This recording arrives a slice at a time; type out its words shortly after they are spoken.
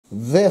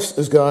This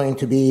is going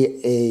to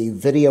be a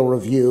video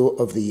review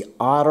of the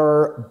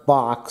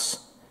Otterbox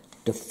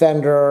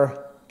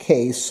Defender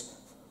case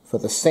for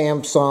the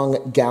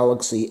Samsung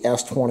Galaxy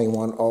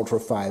S21 Ultra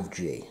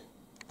 5G.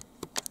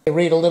 I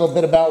read a little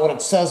bit about what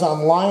it says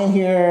online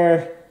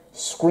here.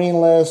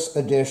 Screenless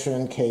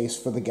edition case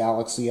for the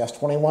Galaxy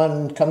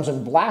S21. Comes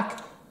in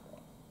black.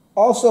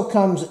 Also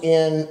comes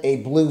in a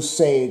blue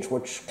sage,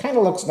 which kind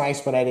of looks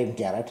nice, but I didn't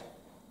get it.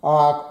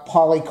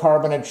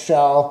 Polycarbonate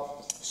shell.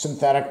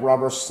 Synthetic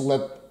rubber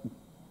slip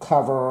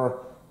cover,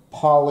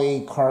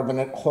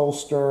 polycarbonate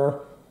holster,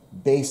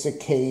 basic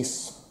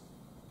case,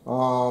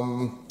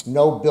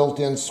 no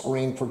built-in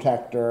screen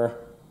protector.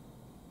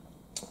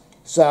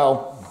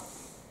 So,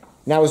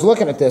 now I was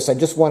looking at this, I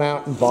just went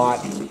out and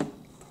bought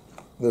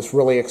this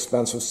really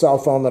expensive cell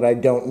phone that I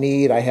don't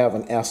need. I have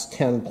an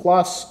S10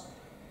 Plus,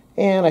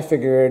 and I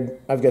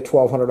figured I've got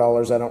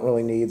 $1,200 I don't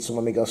really need, so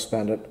let me go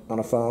spend it on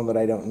a phone that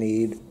I don't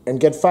need and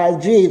get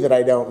 5G that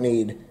I don't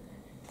need.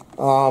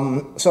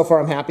 So far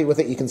I'm happy with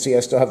it. You can see I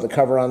still have the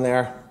cover on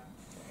there.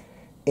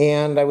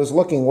 And I was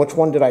looking, which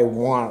one did I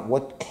want?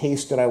 What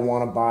case did I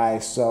want to buy?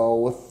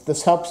 So if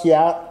this helps you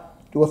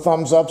out, do a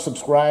thumbs up,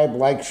 subscribe,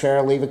 like,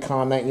 share, leave a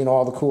comment. You know,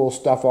 all the cool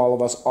stuff all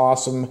of us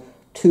awesome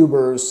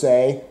tubers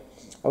say.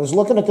 I was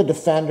looking at the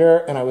Defender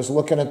and I was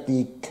looking at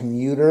the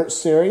Commuter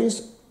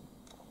series.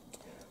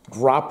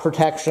 Drop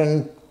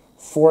protection,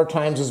 4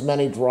 times as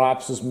many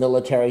drops as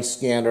military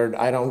standard.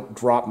 I don't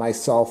drop my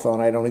cell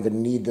phone. I don't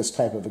even need this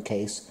type of a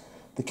case.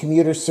 The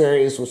Commuter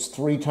series was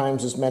 3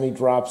 times as many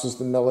drops as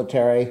the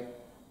military.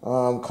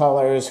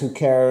 Colors, who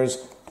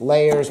cares?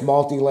 Layers,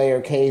 multi-layer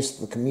case.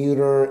 The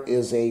Commuter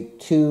is a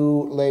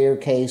 2-layer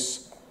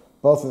case.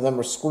 Both of them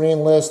are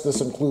screenless. This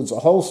includes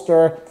a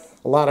holster.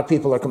 A lot of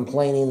people are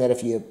complaining that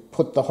if you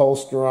put the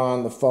holster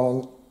on, the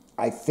phone,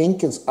 I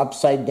think, is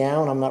upside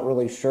down. I'm not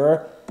really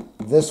sure.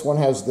 This one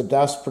has the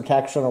dust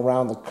protection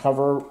around the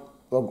cover,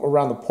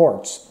 around the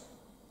ports.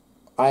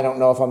 I don't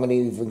know if I'm going to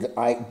even,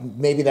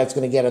 maybe that's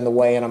going to get in the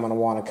way and I'm going to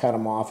want to cut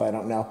them off. I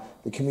don't know.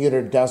 The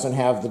Commuter doesn't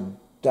have the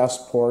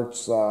dust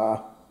ports.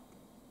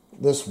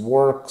 This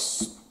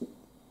works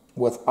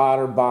with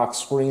Otterbox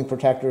screen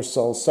protectors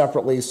sold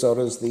separately. So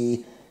does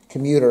the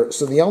Commuter.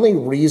 So the only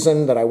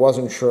reason that I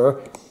wasn't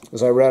sure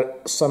is I read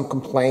some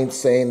complaints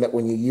saying that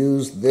when you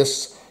use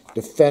this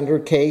Defender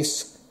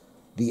case,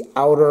 the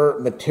outer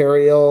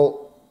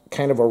material,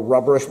 kind of a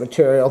rubberish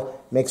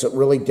material, makes it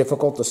really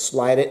difficult to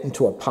slide it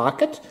into a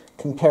pocket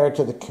compared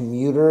to the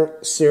Commuter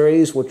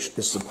series, which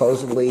is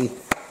supposedly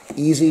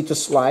easy to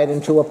slide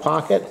into a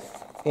pocket.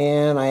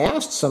 And I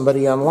asked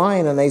somebody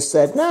online and they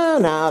said, no,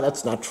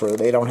 that's not true.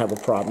 They don't have a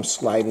problem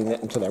sliding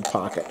it into their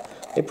pocket.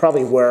 They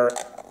probably wear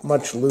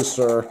much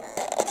looser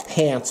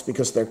pants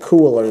because they're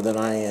cooler than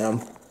I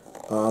am.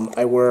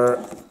 I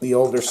wear the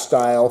older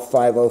style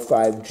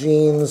 505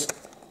 jeans,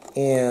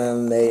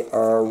 and they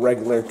are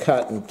regular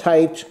cut and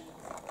tight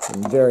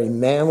and very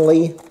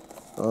manly.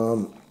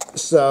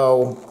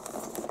 So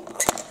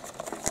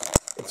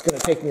it's going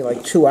to take me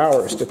like 2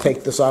 hours to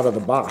take this out of the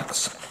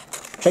box,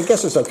 which I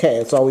guess is okay.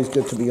 It's always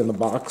good to be in the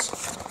box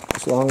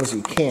as long as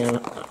you can.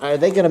 Are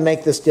they going to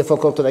make this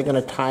difficult? Are they going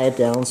to tie it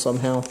down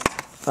somehow?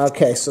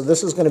 Okay, so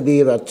this is going to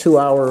be about 2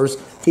 hours.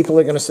 People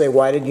are going to say,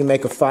 why did you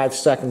make a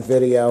 5-second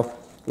video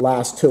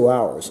last 2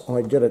 hours? Oh,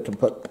 I did it to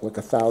put like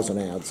 1,000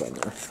 ads on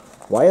there.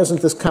 Why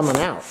isn't this coming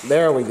out?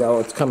 There we go.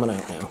 It's coming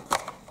out now.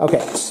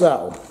 Okay,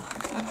 so.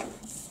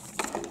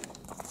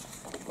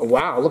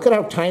 Wow, look at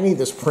how tiny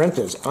this print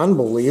is.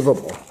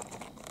 Unbelievable.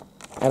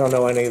 I don't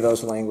know any of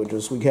those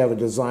languages. We have a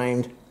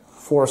designed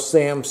for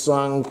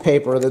Samsung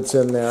paper that's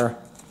in there.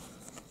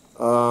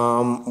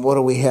 What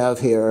do we have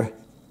here?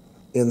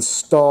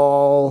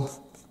 Install,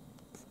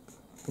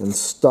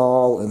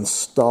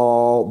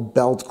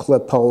 belt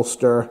clip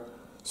holster.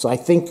 So I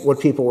think what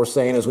people were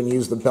saying is when you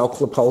use the belt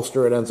clip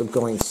holster, it ends up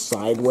going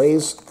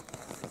sideways.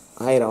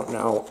 I don't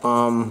know.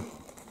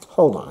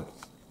 Hold on.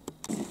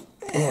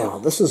 Yeah,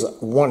 this is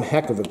one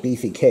heck of a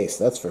beefy case,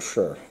 that's for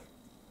sure.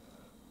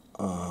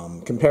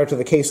 Compared to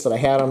the case that I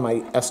had on my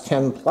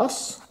S10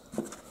 Plus,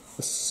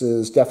 this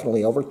is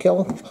definitely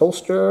overkill.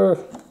 Holster.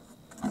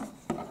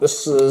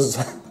 This is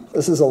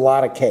a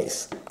lot of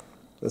case.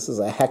 This is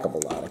a heck of a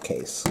lot of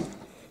case.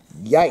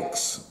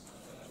 Yikes.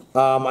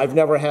 I've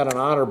never had an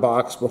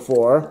Otterbox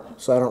before,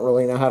 so I don't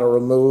really know how to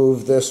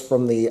remove this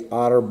from the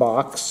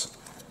Otterbox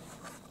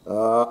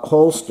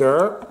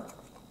holster.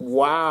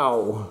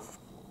 Wow.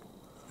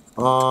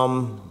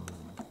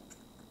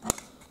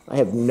 I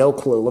have no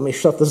clue. Let me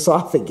shut this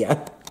off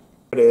again.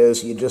 It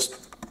is, you just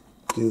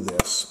do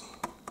this.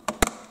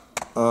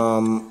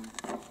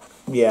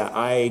 Yeah,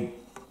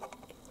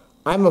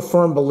 I'm a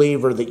firm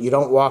believer that you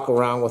don't walk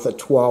around with a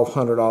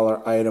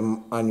 $1,200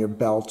 item on your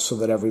belt so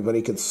that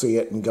everybody could see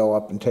it and go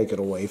up and take it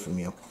away from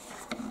you.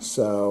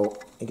 So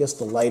I guess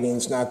the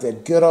lighting's not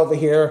that good over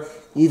here.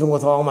 Even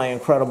with all my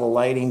incredible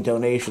lighting,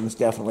 donations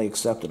definitely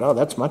accepted. Oh,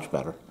 that's much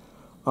better.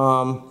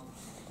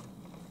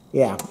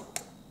 Yeah.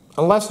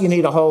 Unless you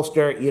need a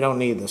holster, you don't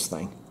need this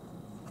thing.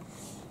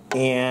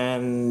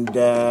 And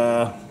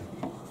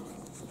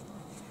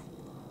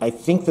I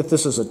think that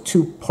this is a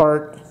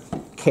two-part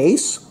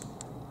case.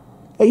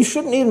 Now, you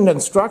shouldn't need an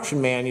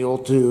instruction manual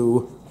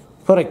to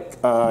put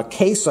a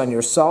case on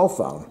your cell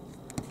phone.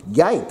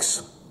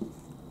 Yikes.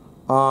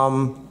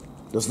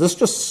 Does this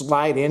just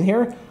slide in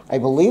here? I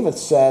believe it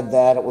said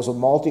that it was a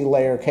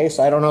multi-layer case.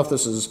 I don't know if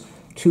this is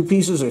 2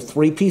 pieces or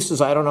 3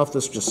 pieces. I don't know if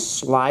this just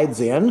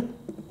slides in.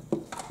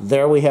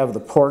 There we have the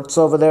ports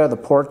over there, the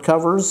port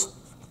covers.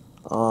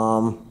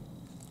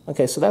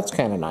 Okay, so that's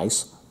kind of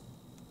nice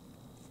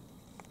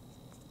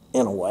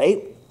in a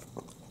way.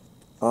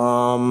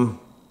 You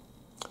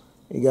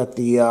got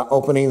the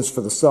openings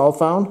for the cell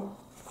phone.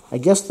 I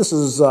guess this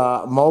is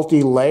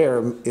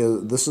multi-layer.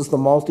 This is the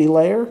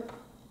multi-layer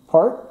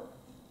part?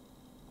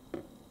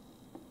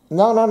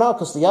 No,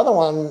 because the other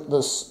one,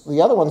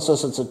 the other one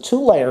says it's a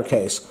 2-layer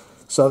case.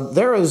 So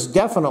there is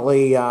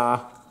definitely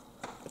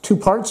 2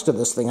 parts to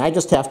this thing. I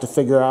just have to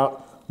figure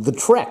out the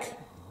trick.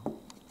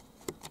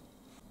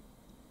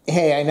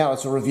 Hey, I know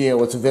it's a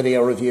review. It's a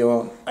video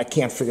review. I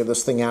can't figure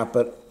this thing out,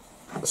 but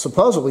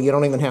supposedly you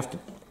don't even have to.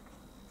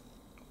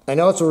 I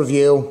know it's a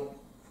review.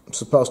 I'm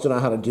supposed to know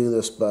how to do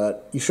this,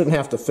 but you shouldn't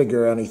have to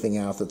figure anything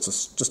out.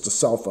 It's just a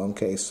cell phone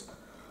case.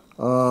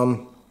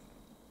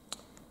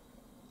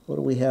 What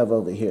do we have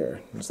over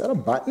here? Is that a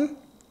button?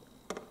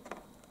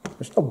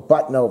 There's no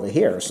button over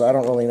here, so I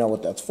don't really know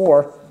what that's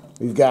for.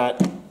 We've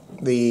got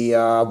the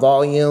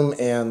volume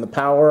and the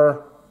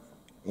power,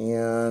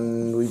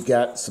 and we've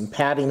got some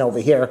padding over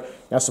here.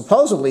 Now,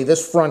 supposedly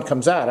this front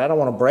comes out. I don't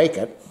want to break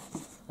it.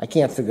 I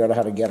can't figure out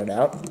how to get it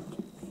out.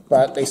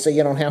 But they say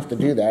you don't have to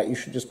do that. You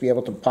should just be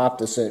able to pop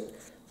this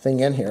thing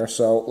in here.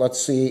 So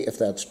let's see if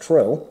that's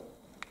true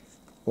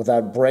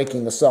without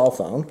breaking the cell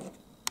phone.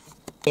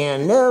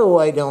 And no,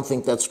 I don't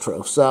think that's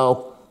true.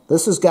 So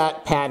this has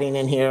got padding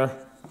in here,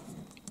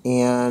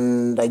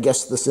 and I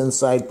guess this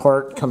inside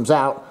part comes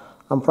out.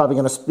 I'm probably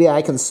going to, yeah,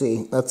 I can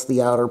see. That's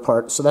the outer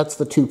part. So that's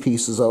the 2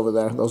 pieces over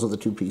there. Those are the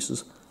 2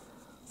 pieces.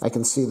 I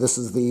can see this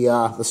is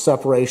the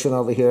separation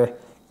over here.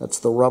 That's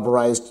the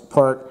rubberized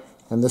part,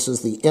 and this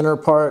is the inner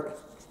part.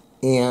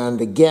 And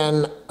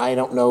again, I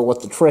don't know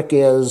what the trick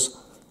is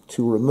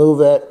to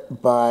remove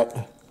it,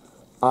 but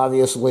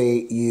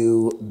obviously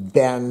you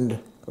bend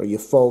or you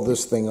fold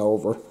this thing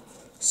over.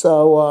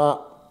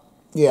 So,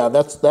 yeah,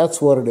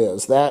 that's what it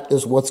is. That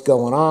is what's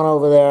going on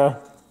over there.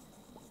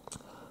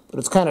 But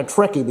it's kind of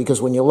tricky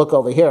because when you look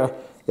over here,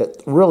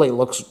 it really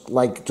looks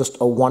like just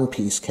a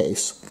 1-piece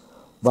case.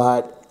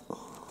 But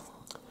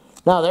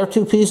now there are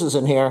 2 pieces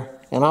in here,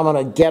 and I'm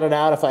going to get it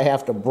out if I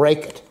have to break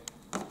it.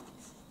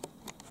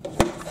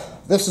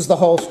 This is the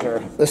holster.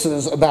 This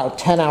is about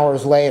 10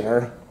 hours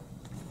later.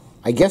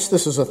 I guess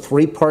this is a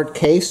 3-part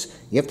case.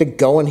 You have to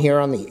go in here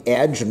on the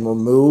edge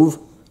and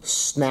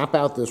snap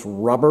out this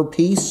rubber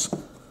piece.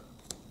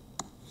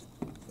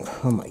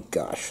 Oh my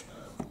gosh.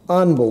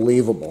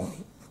 Unbelievable.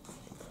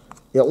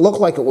 It looked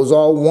like it was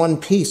all 1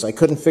 piece. I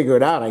couldn't figure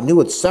it out. I knew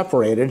it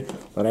separated,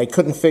 but I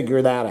couldn't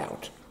figure that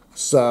out.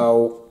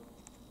 So,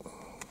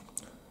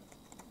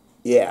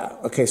 yeah.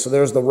 Okay, so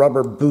there's the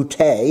rubber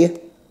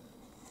bootay.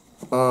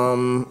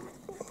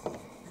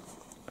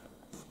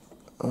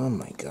 Oh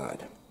my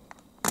God.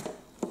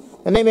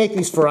 And they make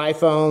these for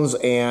iPhones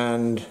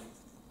and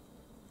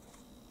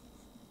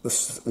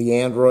the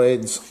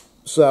Androids.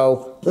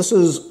 So this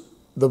is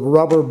the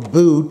rubber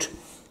boot,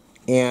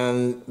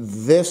 and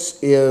this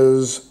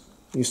is,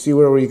 you see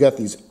where you got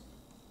these,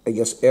 I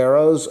guess,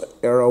 arrows,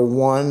 arrow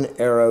 1,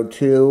 arrow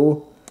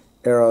 2,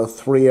 arrow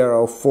 3,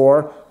 arrow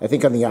 4. I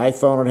think on the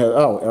iPhone it has,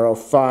 oh, arrow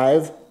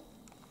 5,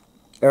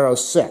 arrow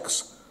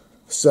 6.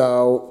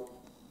 So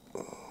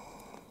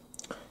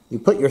you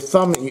put your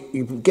thumb,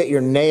 you get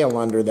your nail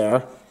under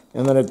there,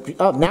 and then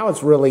now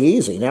it's really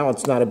easy. Now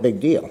it's not a big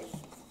deal.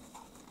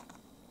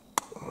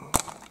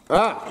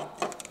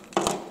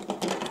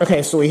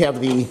 Okay, so we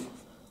have the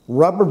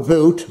rubber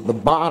boot, the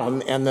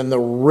bottom, and then the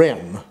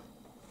rim.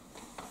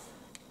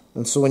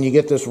 And so when you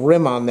get this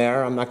rim on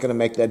there, I'm not going to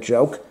make that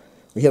joke.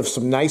 We have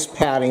some nice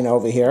padding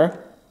over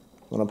here.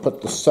 I'm going to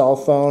put the cell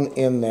phone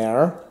in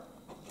there,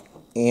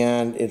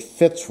 and it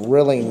fits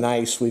really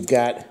nice. We've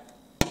got,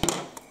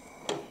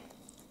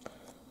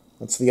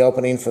 that's the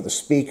opening for the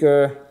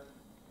speaker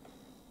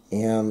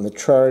and the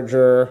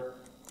charger,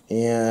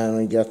 and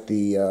we got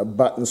the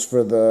buttons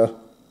for the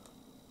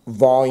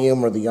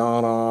volume or the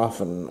on-off.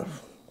 And all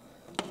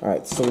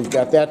right, so we've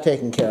got that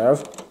taken care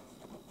of.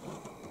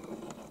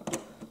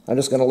 I'm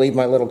just going to leave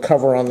my little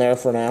cover on there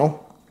for now.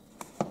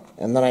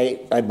 And then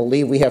I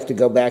believe we have to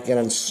go back in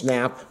and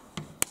snap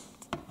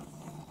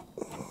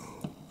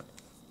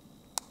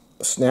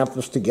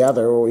this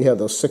together, where we have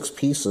those 6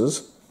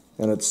 pieces,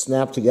 and it's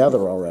snapped together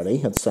already,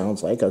 it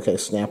sounds like. Okay,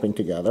 snapping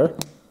together.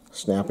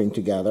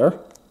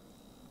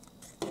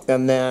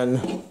 And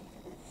then,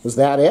 was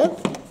that it?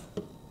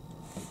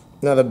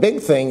 Now the big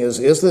thing is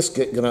this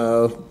going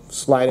to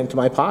slide into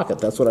my pocket?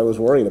 That's what I was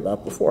worried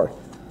about before.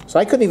 So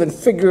I couldn't even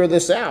figure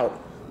this out,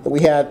 that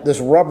we had this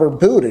rubber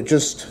boot.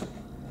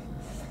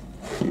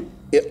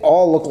 It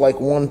all looked like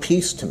 1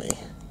 piece to me.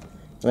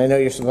 And I know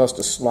you're supposed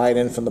to slide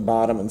in from the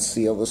bottom and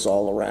seal this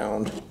all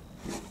around.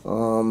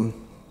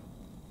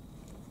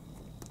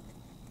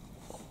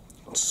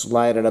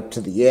 Slide it up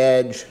to the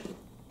edge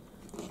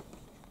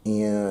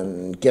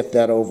and get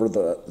that over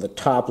the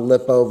top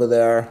lip over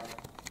there.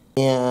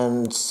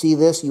 And see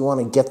this? You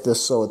want to get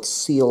this so it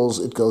seals,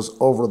 it goes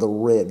over the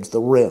ridge, the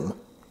rim.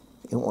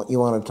 You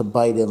want it to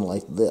bite in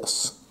like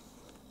this.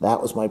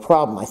 That was my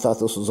problem. I thought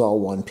this was all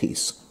one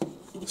piece.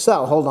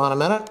 So, hold on a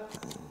minute.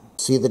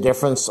 See the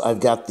difference? I've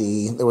got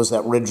there was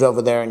that ridge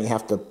over there, and you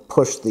have to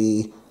push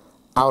the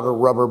outer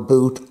rubber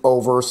boot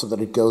over so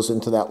that it goes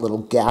into that little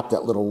gap,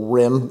 that little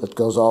rim that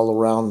goes all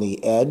around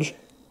the edge.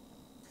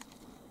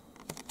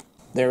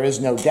 There is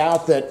no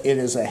doubt that it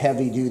is a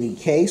heavy-duty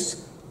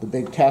case. The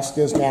big test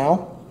is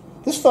now.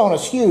 This phone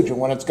is huge, and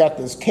when it's got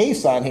this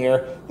case on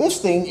here,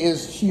 this thing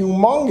is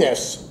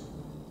humongous.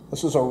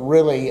 This is a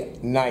really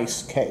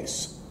nice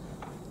case.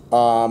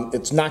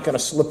 It's not going to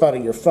slip out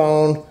of your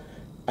phone.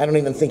 I don't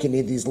even think you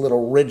need these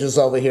little ridges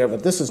over here,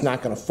 but this is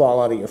not going to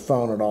fall out of your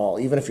phone at all,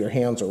 even if your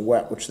hands are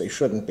wet, which they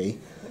shouldn't be.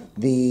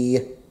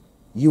 The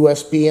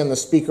USB and the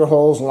speaker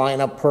holes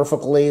line up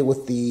perfectly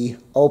with the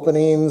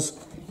openings,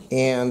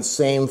 and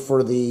same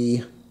for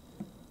the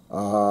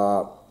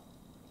holes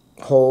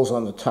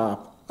on the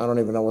top. I don't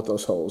even know what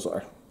those holes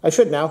are. I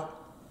should know.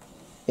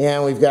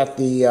 And we've got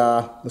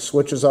the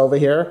switches over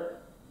here.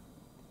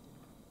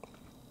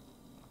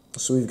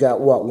 So we've got,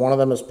 what, one of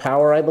them is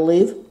power, I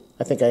believe.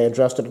 I think I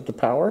adjusted it to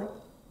power.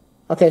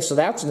 Okay, so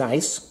that's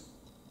nice.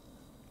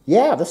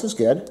 Yeah, this is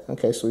good.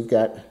 Okay, so we've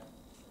got,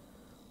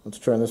 let's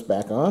turn this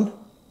back on.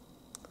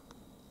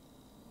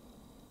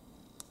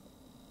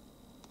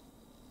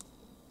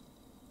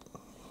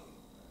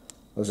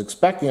 I was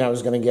expecting I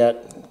was going to get,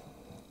 all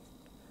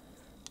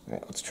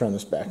right, let's turn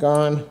this back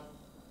on.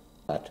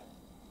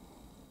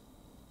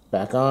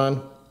 Back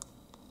on.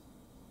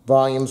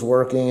 Volume's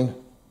working.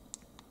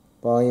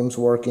 Volume's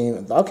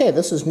working. Okay,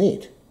 this is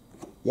neat.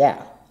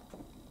 Yeah.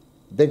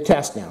 Big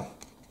test now.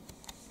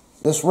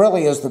 This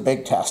really is the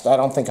big test. I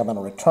don't think I'm going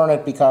to return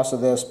it because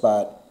of this,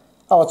 but,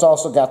 oh, it's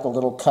also got the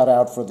little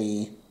cutout for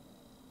the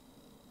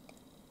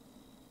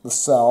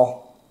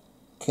cell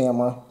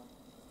camera.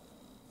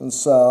 And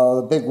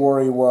so the big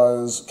worry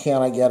was,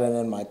 can I get it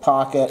in my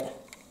pocket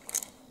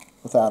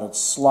without it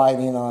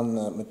sliding on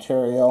the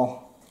material?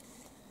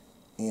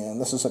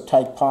 And this is a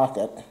tight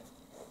pocket,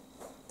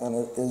 and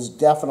it is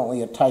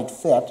definitely a tight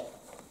fit.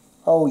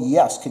 Oh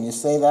yes, can you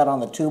say that on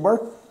the tuber?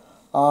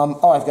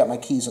 Oh, I've got my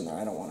keys in there.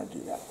 I don't want to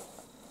do that.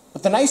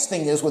 But the nice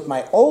thing is, with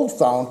my old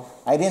phone,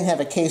 I didn't have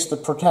a case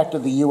that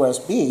protected the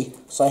USB,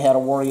 so I had to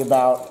worry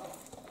about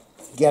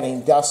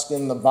getting dust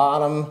in the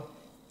bottom.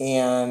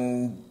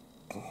 And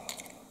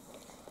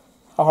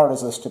how hard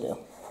is this to do?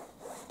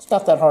 It's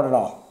not that hard at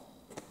all.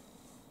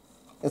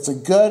 It's a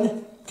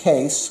good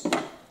case.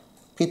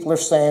 People are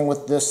saying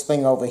with this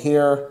thing over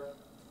here,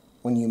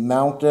 when you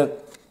mount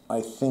it,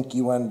 I think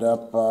you end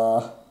up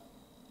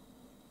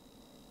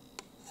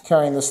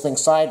carrying this thing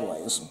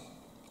sideways.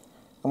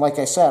 And like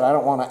I said, I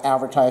don't want to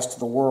advertise to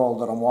the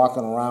world that I'm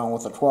walking around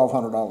with a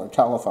 $1,200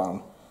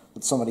 telephone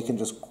that somebody can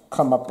just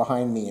come up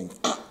behind me and...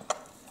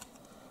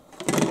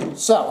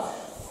 So,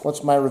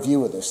 what's my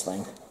review of this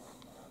thing?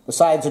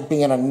 Besides it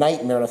being a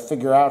nightmare to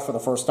figure out for the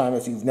first time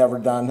if you've never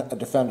done a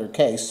Defender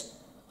case,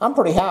 I'm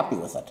pretty happy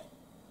with it.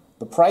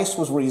 The price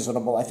was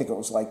reasonable. I think it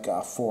was like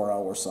 $4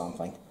 or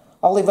something.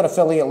 I'll leave an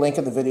affiliate link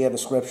in the video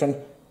description.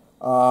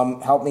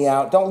 Help me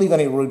out. Don't leave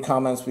any rude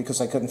comments because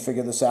I couldn't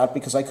figure this out,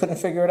 because I couldn't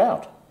figure it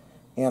out.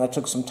 And it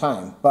took some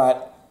time.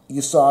 But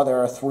you saw there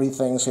are 3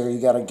 things here. You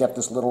got to get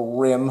this little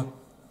rim.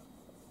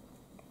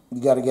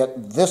 You got to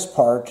get this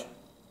part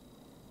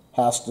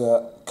has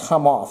to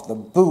come off. The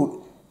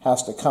boot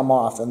has to come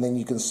off, and then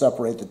you can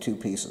separate the 2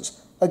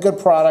 pieces. A good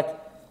product.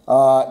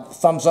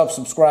 Thumbs up,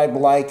 subscribe,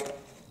 like.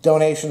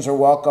 Donations are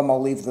welcome.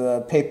 I'll leave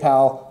the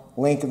PayPal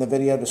link in the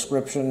video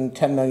description.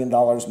 $10 million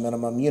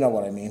minimum. You know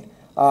what I mean.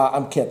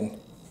 I'm kidding.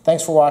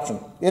 Thanks for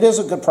watching. It is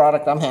a good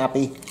product. I'm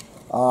happy.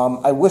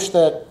 I wish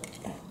that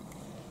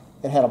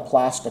it had a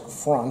plastic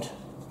front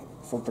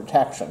for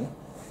protection,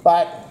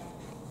 but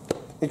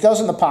it goes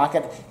in the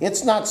pocket.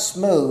 It's not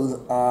smooth,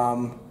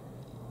 and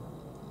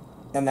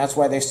that's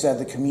why they said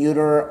the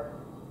commuter,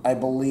 I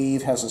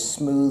believe, has a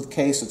smooth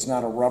case. It's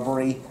not a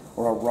rubbery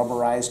or a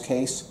rubberized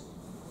case.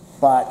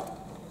 But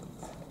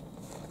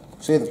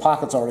see, the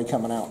pocket's already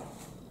coming out.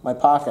 My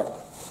pocket.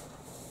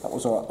 That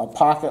was a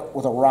pocket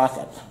with a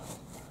rocket.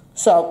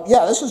 So,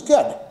 yeah, this is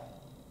good.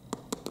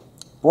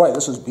 Boy,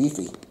 this is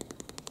beefy.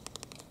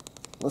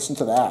 Listen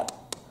to that.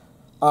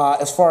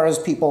 As far as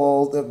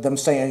people, them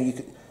saying you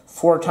could,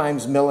 4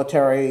 times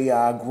military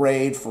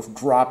grade for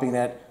dropping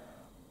it,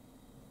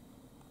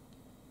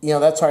 you know,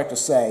 that's hard to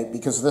say,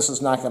 because this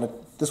is not going to,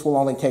 this will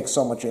only take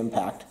so much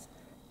impact.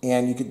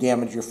 And you could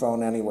damage your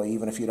phone anyway,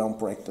 even if you don't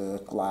break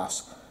the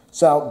glass.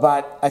 So,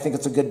 but I think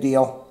it's a good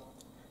deal.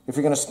 If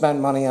you're going to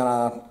spend money on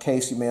a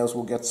case, you may as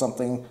well get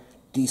something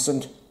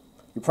decent.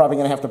 You're probably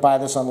going to have to buy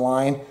this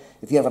online.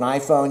 If you have an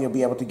iPhone, you'll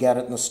be able to get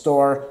it in the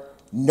store.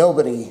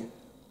 Nobody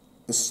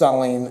is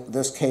selling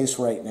this case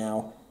right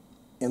now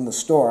in the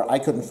store. I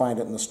couldn't find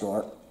it in the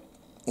store.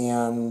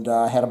 and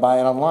I had to buy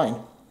it online.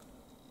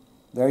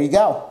 There you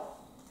go.